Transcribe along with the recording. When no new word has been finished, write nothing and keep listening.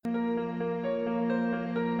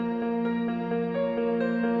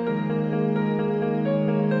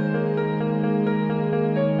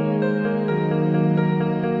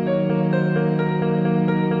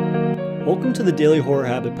Welcome to the Daily Horror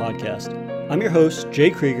Habit Podcast. I'm your host, Jay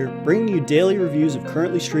Krieger, bringing you daily reviews of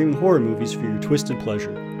currently streaming horror movies for your twisted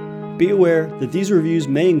pleasure. Be aware that these reviews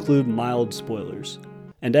may include mild spoilers.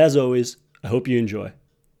 And as always, I hope you enjoy.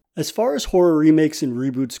 As far as horror remakes and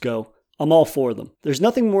reboots go, I'm all for them. There's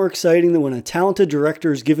nothing more exciting than when a talented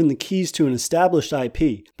director is given the keys to an established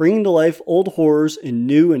IP, bringing to life old horrors in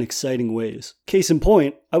new and exciting ways. Case in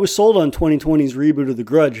point, I was sold on 2020's reboot of The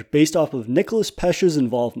Grudge based off of Nicolas Pesce's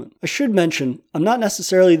involvement. I should mention, I'm not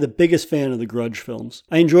necessarily the biggest fan of the Grudge films.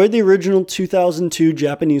 I enjoyed the original 2002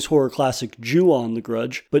 Japanese horror classic Ju-On The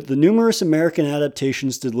Grudge, but the numerous American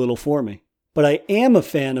adaptations did little for me. But I am a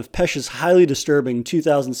fan of Pesce's highly disturbing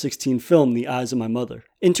 2016 film, The Eyes of My Mother,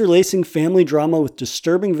 interlacing family drama with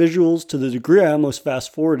disturbing visuals to the degree I almost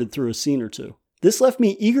fast-forwarded through a scene or two. This left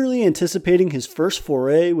me eagerly anticipating his first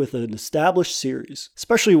foray with an established series,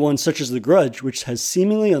 especially one such as The Grudge, which has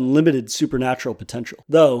seemingly unlimited supernatural potential.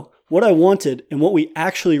 Though, what I wanted and what we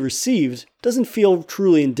actually received doesn't feel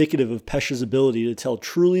truly indicative of Pesce's ability to tell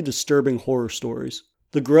truly disturbing horror stories.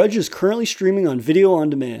 The Grudge is currently streaming on video on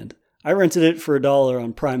demand. I rented it for $1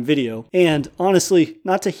 on Prime Video, and honestly,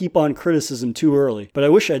 not to heap on criticism too early, but I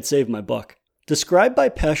wish I'd saved my buck. Described by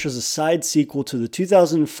Pesce as a side sequel to the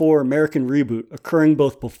 2004 American reboot occurring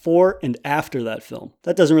both before and after that film.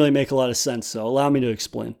 That doesn't really make a lot of sense, so allow me to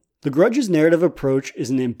explain. The Grudge's narrative approach is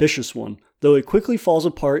an ambitious one, though it quickly falls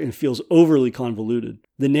apart and feels overly convoluted.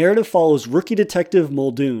 The narrative follows rookie detective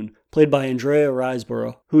Muldoon, played by Andrea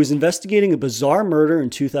Riseborough, who is investigating a bizarre murder in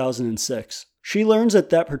 2006. She learns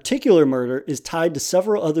that that particular murder is tied to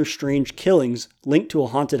several other strange killings linked to a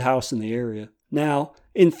haunted house in the area. Now,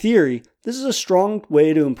 in theory, this is a strong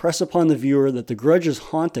way to impress upon the viewer that the Grudge's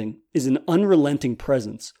haunting is an unrelenting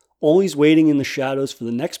presence, always waiting in the shadows for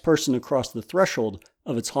the next person to cross the threshold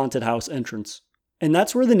of its haunted house entrance. And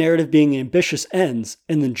that's where the narrative being ambitious ends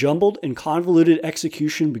and the jumbled and convoluted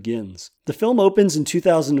execution begins. The film opens in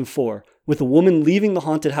 2004 with a woman leaving the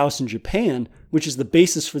haunted house in Japan, which is the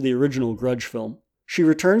basis for the original Grudge film. She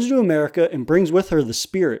returns to America and brings with her the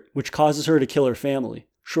spirit, which causes her to kill her family.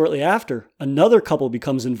 Shortly after, another couple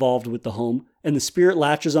becomes involved with the home, and the spirit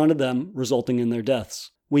latches onto them, resulting in their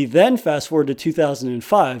deaths. We then fast forward to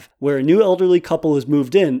 2005, where a new elderly couple has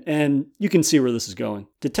moved in, and you can see where this is going.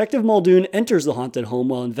 Detective Muldoon enters the haunted home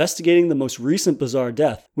while investigating the most recent bizarre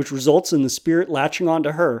death, which results in the spirit latching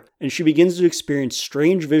onto her, and she begins to experience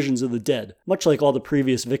strange visions of the dead, much like all the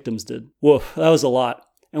previous victims did. Woof, that was a lot.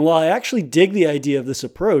 And while I actually dig the idea of this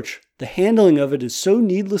approach, the handling of it is so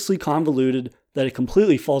needlessly convoluted that it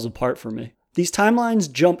completely falls apart for me. These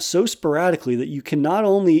timelines jump so sporadically that you can not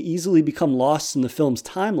only easily become lost in the film's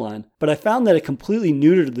timeline, but I found that it completely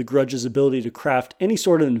neutered the Grudge's ability to craft any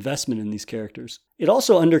sort of investment in these characters. It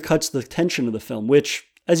also undercuts the tension of the film, which,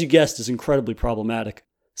 as you guessed, is incredibly problematic.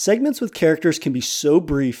 Segments with characters can be so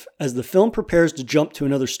brief as the film prepares to jump to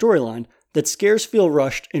another storyline that scares feel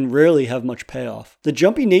rushed and rarely have much payoff. The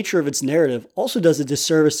jumpy nature of its narrative also does a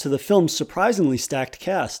disservice to the film's surprisingly stacked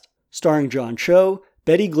cast, starring John Cho,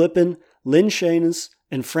 Betty Glippen, Lynn Shanes,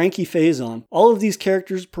 and Frankie Faison. All of these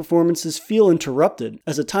characters' performances feel interrupted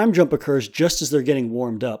as a time jump occurs just as they're getting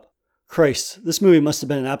warmed up. Christ, this movie must have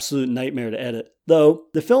been an absolute nightmare to edit. Though,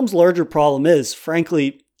 the film's larger problem is,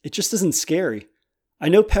 frankly, it just isn't scary. I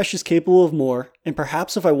know Pesce is capable of more, and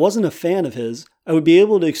perhaps if I wasn't a fan of his, I would be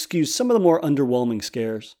able to excuse some of the more underwhelming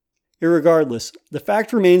scares. Irregardless, the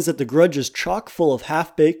fact remains that The Grudge is chock full of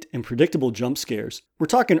half-baked and predictable jump scares. We're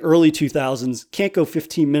talking early 2000s, can't go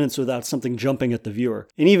 15 minutes without something jumping at the viewer.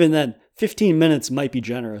 And even then, 15 minutes might be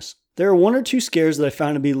generous. There are one or two scares that I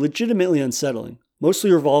found to be legitimately unsettling,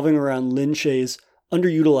 mostly revolving around Lynn Shaye's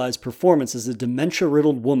underutilized performance as a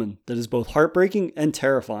dementia-riddled woman that is both heartbreaking and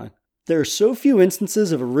terrifying. There are so few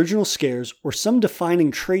instances of original scares or some defining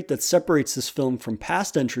trait that separates this film from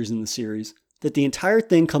past entries in the series, that the entire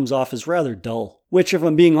thing comes off as rather dull, which, if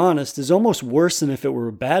I'm being honest, is almost worse than if it were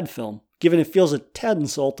a bad film, given it feels a tad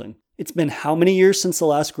insulting. It's been how many years since the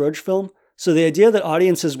last Grudge film? So the idea that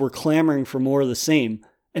audiences were clamoring for more of the same,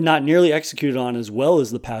 and not nearly executed on as well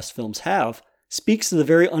as the past films have, speaks to the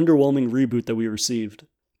very underwhelming reboot that we received.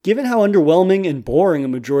 Given how underwhelming and boring a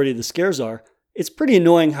majority of the scares are, it's pretty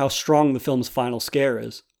annoying how strong the film's final scare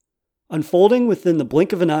is. Unfolding within the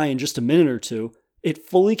blink of an eye in just a minute or two, it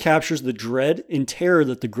fully captures the dread and terror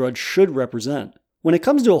that The Grudge should represent. When it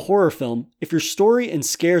comes to a horror film, if your story and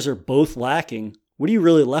scares are both lacking, what are you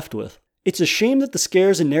really left with? It's a shame that the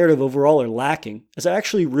scares and narrative overall are lacking, as I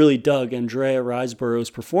actually really dug Andrea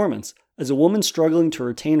Riseborough's performance as a woman struggling to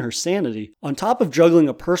retain her sanity, on top of juggling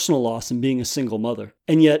a personal loss and being a single mother.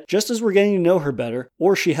 And yet, just as we're getting to know her better,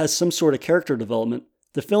 or she has some sort of character development,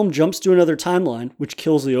 the film jumps to another timeline, which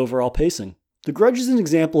kills the overall pacing. The Grudge is an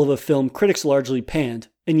example of a film critics largely panned,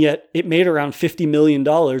 and yet it made around $50 million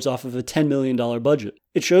off of a $10 million budget.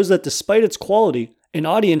 It shows that despite its quality, an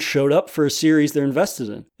audience showed up for a series they're invested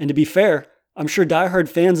in. And to be fair, I'm sure diehard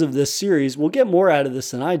fans of this series will get more out of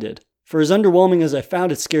this than I did. For as underwhelming as I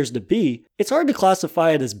found It Scares to be, it's hard to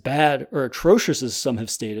classify it as bad or atrocious as some have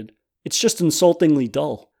stated. It's just insultingly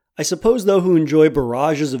dull. I suppose though who enjoy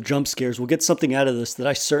barrages of jump scares will get something out of this that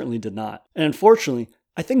I certainly did not. And unfortunately,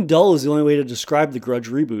 I think dull is the only way to describe the Grudge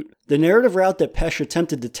reboot. The narrative route that Pesce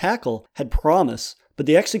attempted to tackle had promise, but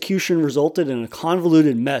the execution resulted in a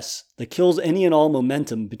convoluted mess that kills any and all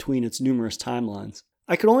momentum between its numerous timelines.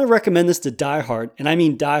 I could only recommend this to diehard, and I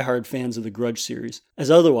mean diehard fans of the Grudge series,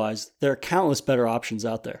 as otherwise, there are countless better options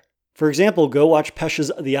out there. For example, go watch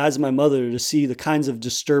Pesce's The Eyes of My Mother to see the kinds of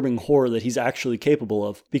disturbing horror that he's actually capable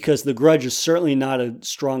of, because The Grudge is certainly not a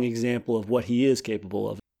strong example of what he is capable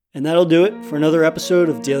of. And that'll do it for another episode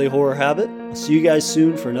of Daily Horror Habit. I'll see you guys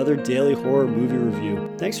soon for another daily horror movie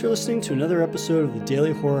review. Thanks for listening to another episode of the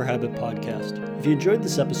Daily Horror Habit podcast. If you enjoyed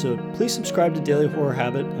this episode, please subscribe to Daily Horror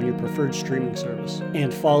Habit on your preferred streaming service.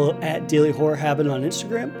 And follow @Daily Horror Habit on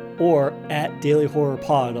Instagram or @Daily Horror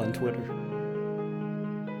Pod on Twitter.